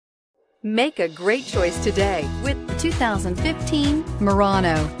Make a great choice today with the 2015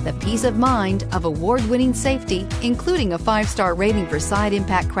 Murano. The peace of mind of award-winning safety, including a 5-star rating for side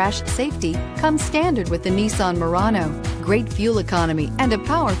impact crash safety, comes standard with the Nissan Murano. Great fuel economy and a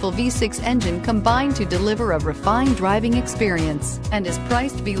powerful V6 engine combine to deliver a refined driving experience and is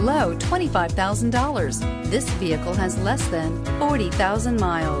priced below $25,000. This vehicle has less than 40,000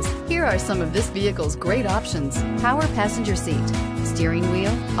 miles. Here are some of this vehicle's great options: power passenger seat, steering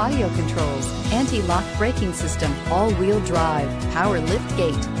wheel audio controls, anti-lock braking system, all-wheel drive, power lift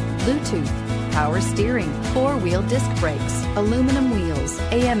gate, Bluetooth, power steering, 4-wheel disc brakes, aluminum wheels,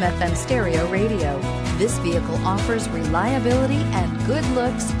 AM/FM stereo radio. This vehicle offers reliability and good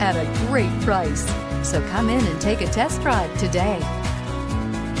looks at a great price. So come in and take a test drive today.